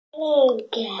Hello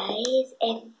guys,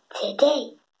 and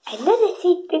today another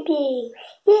seed review.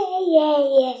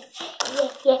 Yeah.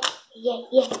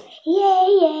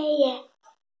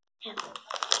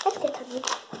 Let's get on with it.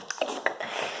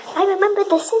 I remember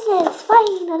the scissors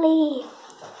finally.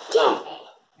 Yeah.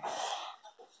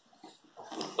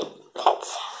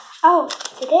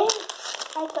 Today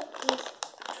I got these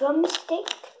drumstick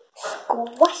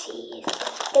squashies.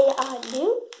 They are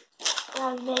new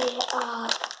and they are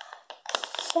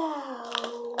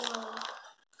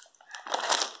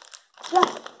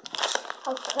right,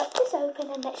 I'll cut this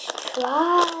open and let's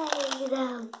try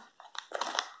them.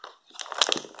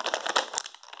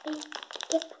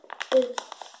 Peek-a-boo,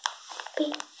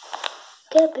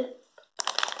 peek-a-boo,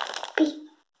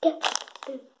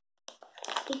 peek-a-boo,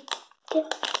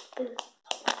 peek-a-boo.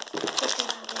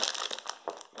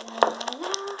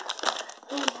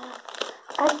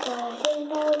 I'm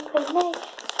cutting open my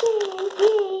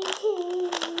squeakies.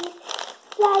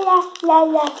 La la la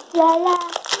la la la la.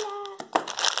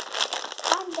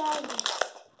 And I missed.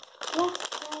 La la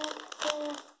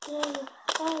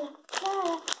la la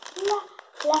la la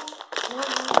la.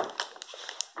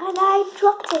 And I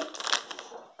dropped it.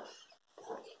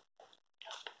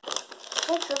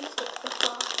 I had drumsticks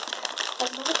before.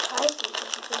 I've never tried these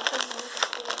before.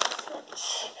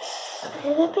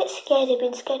 I'm a bit scared. I've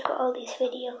been scared for all these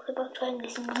videos about trying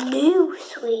this new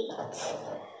sweet.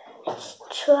 Let's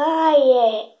try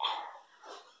it.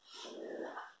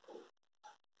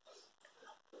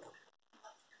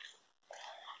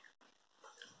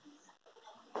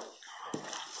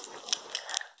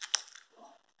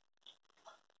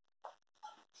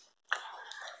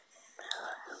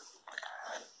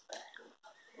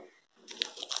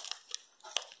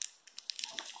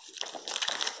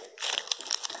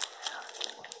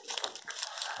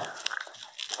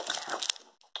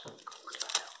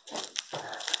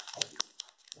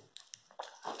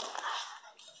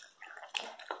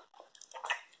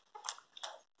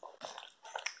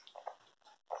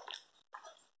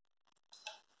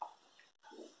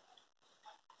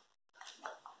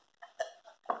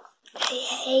 I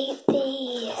hate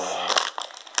these.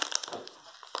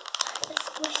 The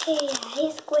squishy, I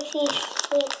hate squishy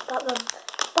sweets, bottom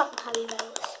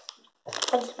Haribos,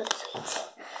 and some other sweets.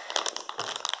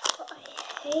 But I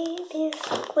hate these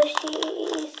squishy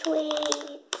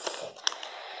sweets.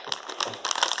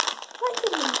 I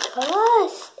couldn't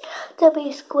trust to be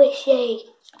squishy.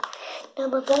 Now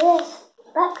my brother's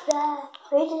back there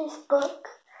reading his book.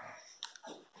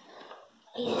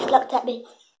 He just looked at me.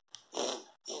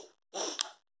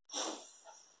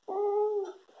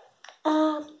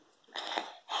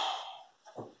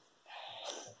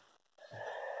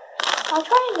 I'll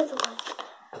try another one,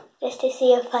 just to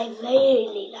see if I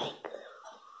really like them.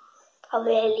 I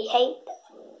really hate them.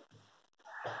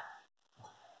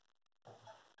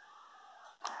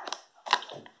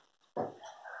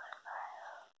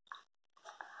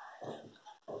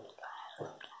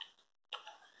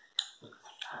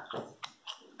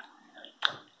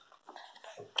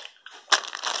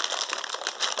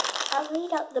 I'll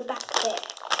read out the back bit.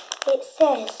 It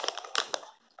says,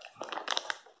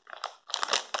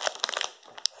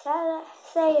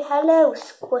 say hello,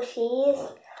 Squashies.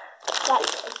 That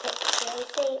little picture. You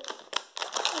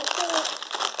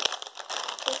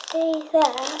see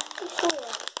there. You see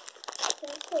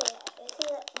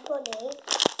that bunny.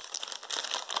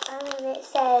 And then it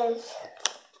says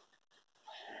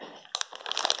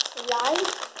like.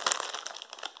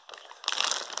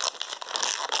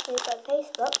 We've got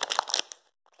Facebook.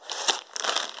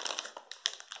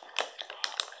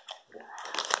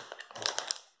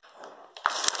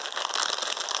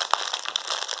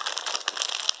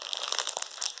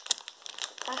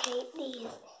 I hate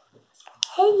these.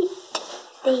 Hate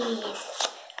these.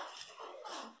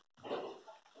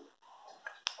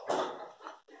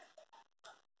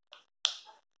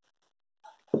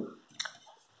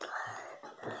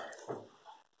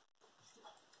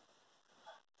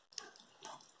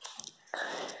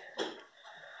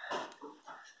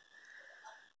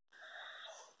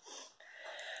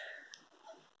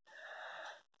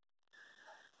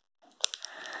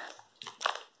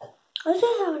 I was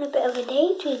just having a bit of a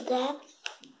daydream there.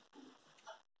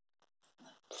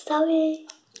 Sorry.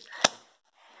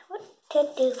 What to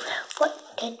do? What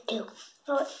to do?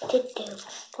 What to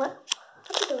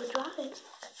do with drawing?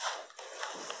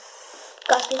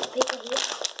 Got a piece of paper here.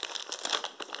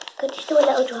 Could just do a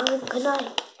little drawing, couldn't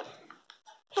I?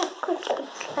 Yeah, could.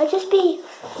 I'll just be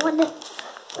 1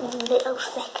 little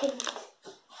second.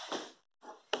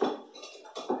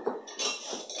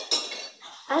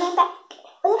 And I'm back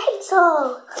with a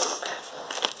pencil.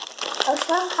 I'll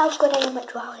show how good I am at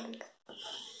drawing.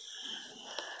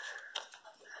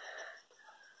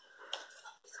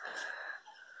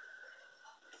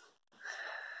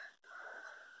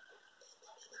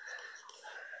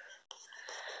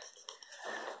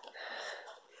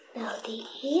 Now the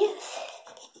ears.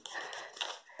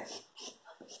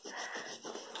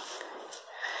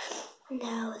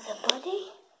 Now the body.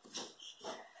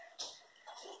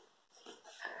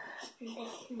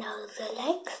 Now the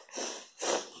legs.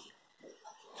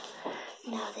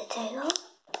 Now the tail.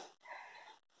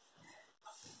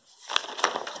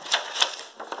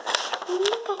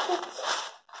 Look at it.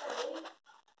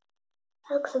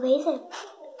 That looks amazing.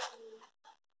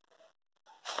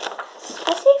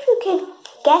 Let's see if you can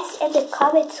guess in the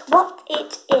comments what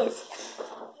it is.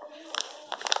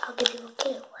 I'll give you a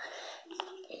clue.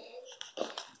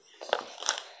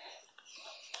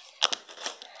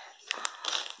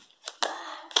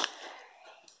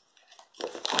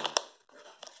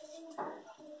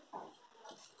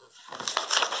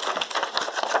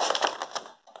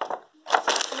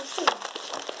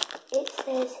 It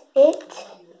says it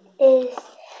is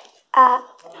a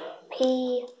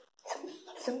P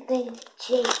something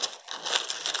J.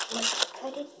 What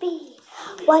could it be?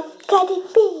 What could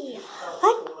it be?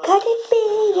 What could it be?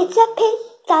 It's a pig,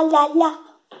 la la la.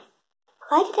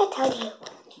 Why did I tell you?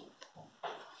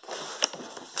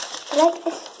 Like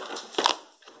this.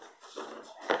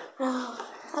 No,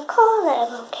 I call it a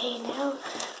volcano,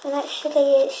 and actually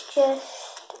it's just.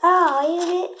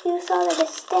 You saw the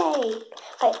mistake.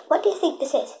 Wait, what do you think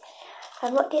this is?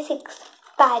 And what do you think's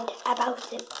bad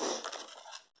about it?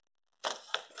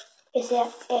 Is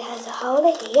it has a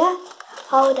holder here,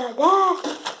 holder there?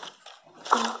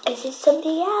 Or is it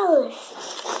something else?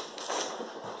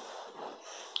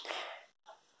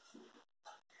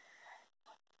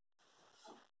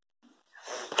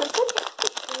 I'm going to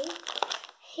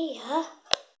here,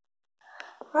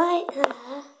 right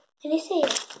there. Can you see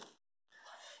it?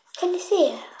 Can you see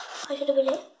it? I should have put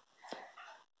it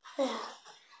there.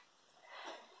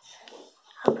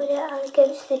 I'll put it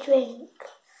against the drink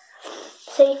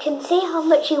so you can see how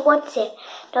much you want it.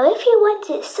 Now if you want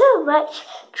it so much,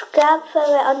 grab for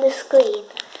it on the screen.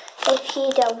 If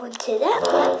you don't want it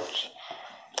that much,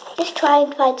 just try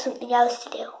and find something else to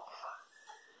do.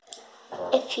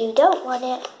 If you don't want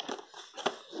it,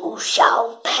 you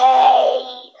shall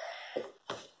pay.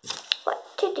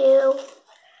 What to do?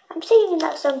 I'm singing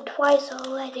that song twice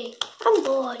already. I'm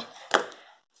bored.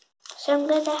 So I'm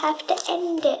going to have to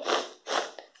end it.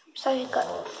 I'm sorry I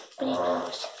got runny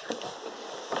nose.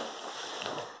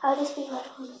 I'll just be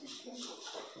like 1 second.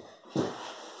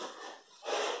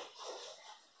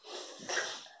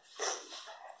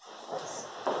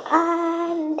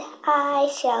 And I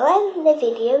shall end the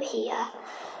video here.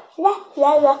 La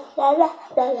la la la la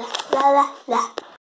la la la la.